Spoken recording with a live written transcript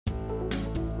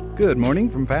Good morning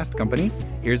from Fast Company.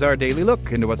 Here's our daily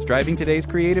look into what's driving today's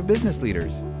creative business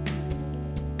leaders.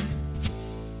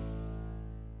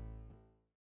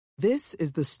 This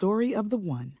is the story of the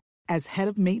one. As head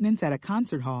of maintenance at a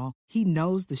concert hall, he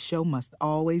knows the show must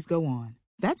always go on.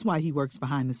 That's why he works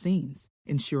behind the scenes,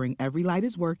 ensuring every light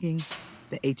is working,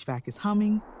 the HVAC is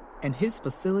humming, and his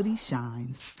facility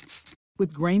shines.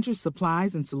 With Grainger's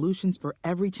supplies and solutions for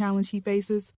every challenge he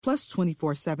faces, plus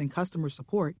 24/7 customer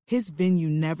support, his venue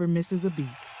never misses a beat.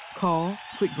 Call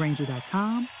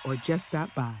quickgrainger.com or just stop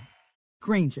by.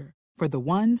 Grainger, for the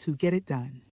ones who get it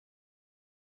done.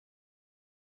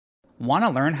 Want to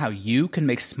learn how you can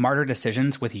make smarter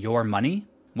decisions with your money?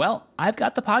 Well, I've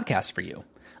got the podcast for you.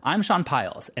 I'm Sean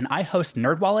Piles, and I host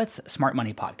NerdWallet's Smart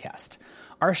Money Podcast.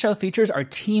 Our show features our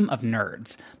team of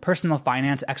nerds, personal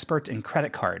finance experts in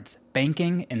credit cards,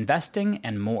 banking, investing,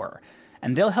 and more.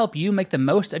 And they'll help you make the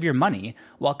most of your money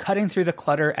while cutting through the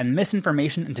clutter and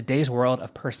misinformation in today's world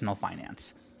of personal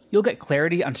finance. You'll get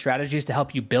clarity on strategies to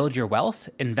help you build your wealth,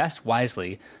 invest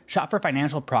wisely, shop for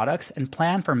financial products, and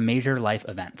plan for major life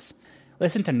events.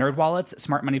 Listen to NerdWallet's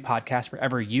Smart Money Podcast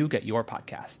wherever you get your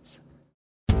podcasts.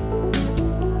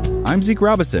 I'm Zeke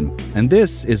Robison, and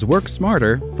this is Work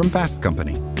Smarter from Fast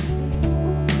Company.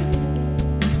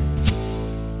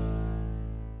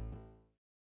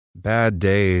 Bad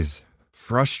days,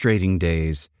 frustrating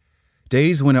days,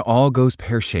 days when it all goes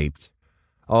pear-shaped.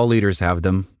 All leaders have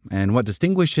them, and what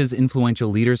distinguishes influential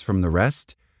leaders from the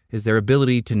rest is their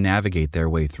ability to navigate their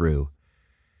way through.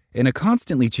 In a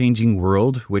constantly changing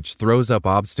world which throws up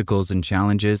obstacles and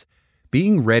challenges,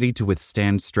 being ready to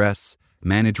withstand stress,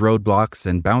 manage roadblocks,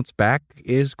 and bounce back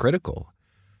is critical.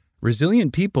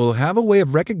 Resilient people have a way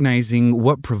of recognizing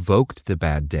what provoked the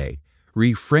bad day,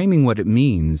 reframing what it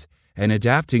means, and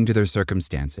adapting to their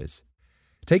circumstances.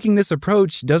 Taking this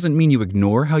approach doesn't mean you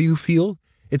ignore how you feel,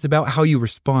 it's about how you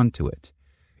respond to it.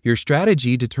 Your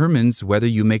strategy determines whether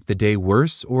you make the day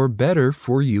worse or better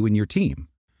for you and your team.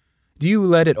 Do you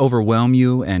let it overwhelm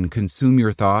you and consume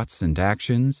your thoughts and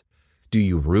actions? Do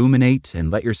you ruminate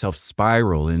and let yourself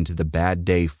spiral into the bad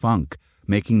day funk,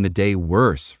 making the day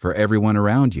worse for everyone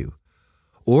around you?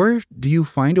 Or do you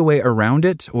find a way around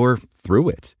it or through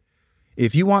it?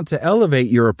 If you want to elevate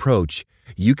your approach,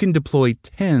 you can deploy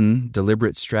 10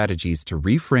 deliberate strategies to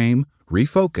reframe,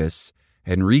 refocus,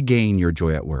 and regain your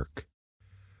joy at work.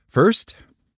 First,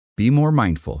 be more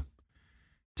mindful.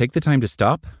 Take the time to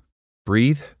stop,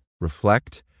 breathe,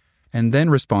 reflect, and then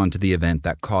respond to the event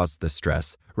that caused the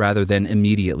stress, rather than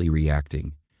immediately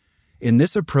reacting. In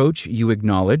this approach, you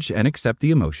acknowledge and accept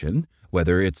the emotion,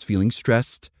 whether it's feeling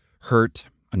stressed, hurt,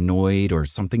 annoyed, or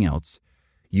something else.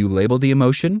 You label the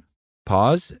emotion,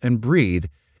 pause, and breathe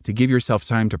to give yourself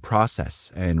time to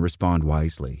process and respond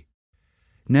wisely.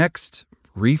 Next,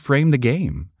 reframe the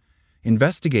game.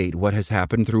 Investigate what has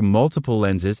happened through multiple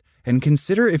lenses and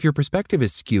consider if your perspective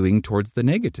is skewing towards the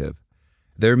negative.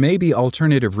 There may be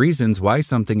alternative reasons why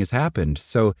something has happened,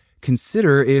 so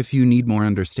consider if you need more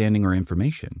understanding or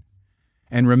information.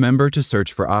 And remember to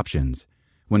search for options.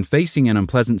 When facing an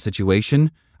unpleasant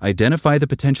situation, identify the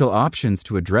potential options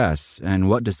to address and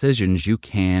what decisions you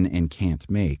can and can't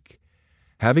make.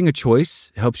 Having a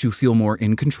choice helps you feel more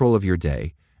in control of your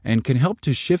day and can help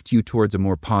to shift you towards a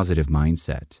more positive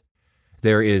mindset.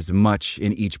 There is much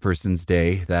in each person's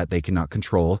day that they cannot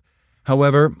control.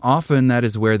 However, often that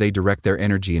is where they direct their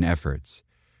energy and efforts.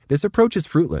 This approach is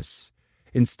fruitless.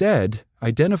 Instead,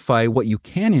 identify what you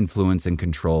can influence and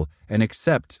control and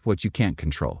accept what you can't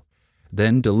control.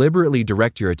 Then deliberately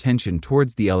direct your attention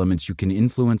towards the elements you can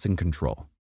influence and control.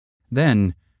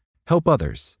 Then, help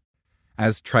others.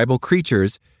 As tribal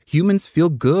creatures, humans feel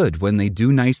good when they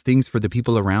do nice things for the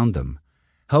people around them.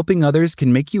 Helping others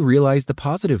can make you realize the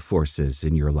positive forces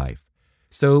in your life.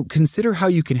 So consider how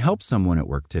you can help someone at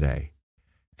work today.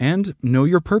 And know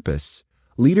your purpose.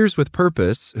 Leaders with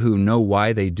purpose who know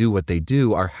why they do what they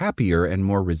do are happier and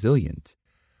more resilient.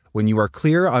 When you are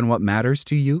clear on what matters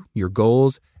to you, your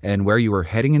goals, and where you are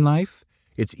heading in life,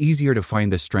 it's easier to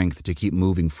find the strength to keep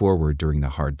moving forward during the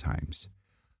hard times.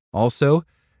 Also,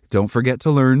 don't forget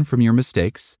to learn from your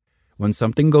mistakes. When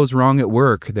something goes wrong at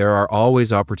work, there are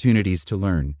always opportunities to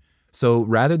learn. So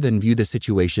rather than view the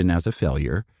situation as a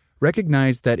failure,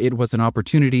 recognize that it was an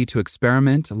opportunity to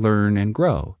experiment, learn, and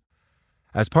grow.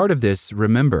 As part of this,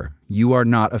 remember, you are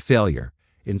not a failure.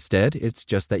 Instead, it's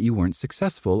just that you weren't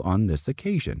successful on this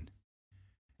occasion.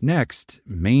 Next,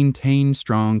 maintain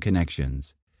strong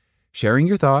connections. Sharing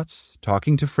your thoughts,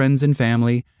 talking to friends and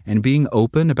family, and being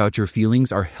open about your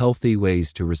feelings are healthy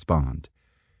ways to respond.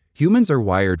 Humans are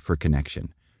wired for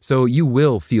connection, so you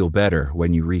will feel better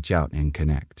when you reach out and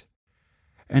connect.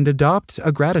 And adopt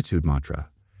a gratitude mantra.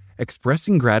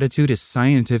 Expressing gratitude is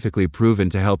scientifically proven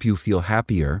to help you feel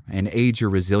happier and aid your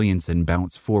resilience and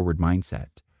bounce forward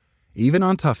mindset. Even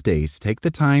on tough days, take the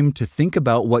time to think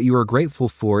about what you are grateful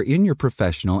for in your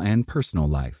professional and personal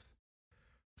life.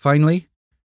 Finally,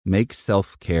 make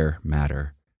self-care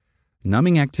matter.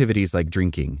 Numbing activities like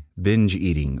drinking, binge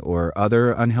eating, or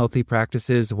other unhealthy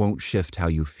practices won't shift how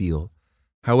you feel.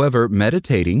 However,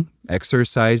 meditating,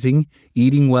 exercising,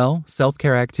 eating well,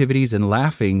 self-care activities, and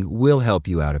laughing will help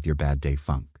you out of your bad day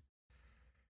funk.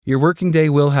 Your working day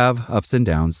will have ups and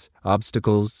downs,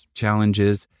 obstacles,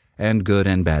 challenges, and good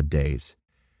and bad days.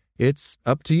 It's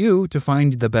up to you to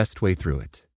find the best way through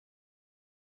it.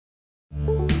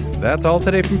 That's all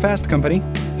today from Fast Company.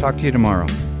 Talk to you tomorrow.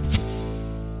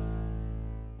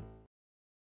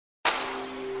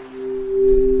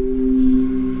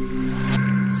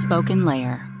 Spoken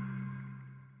Layer.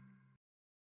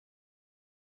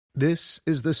 This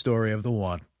is the story of the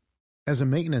one. As a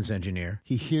maintenance engineer,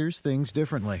 he hears things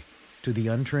differently. To the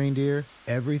untrained ear,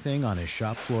 everything on his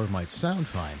shop floor might sound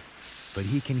fine, but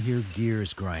he can hear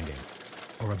gears grinding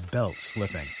or a belt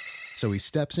slipping. So he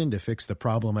steps in to fix the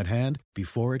problem at hand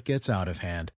before it gets out of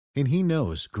hand. And he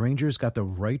knows Grainger's got the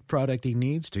right product he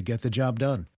needs to get the job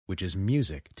done, which is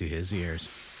music to his ears.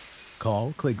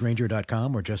 Call, click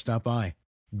Grainger.com, or just stop by.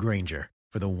 Grainger,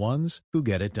 for the ones who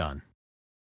get it done.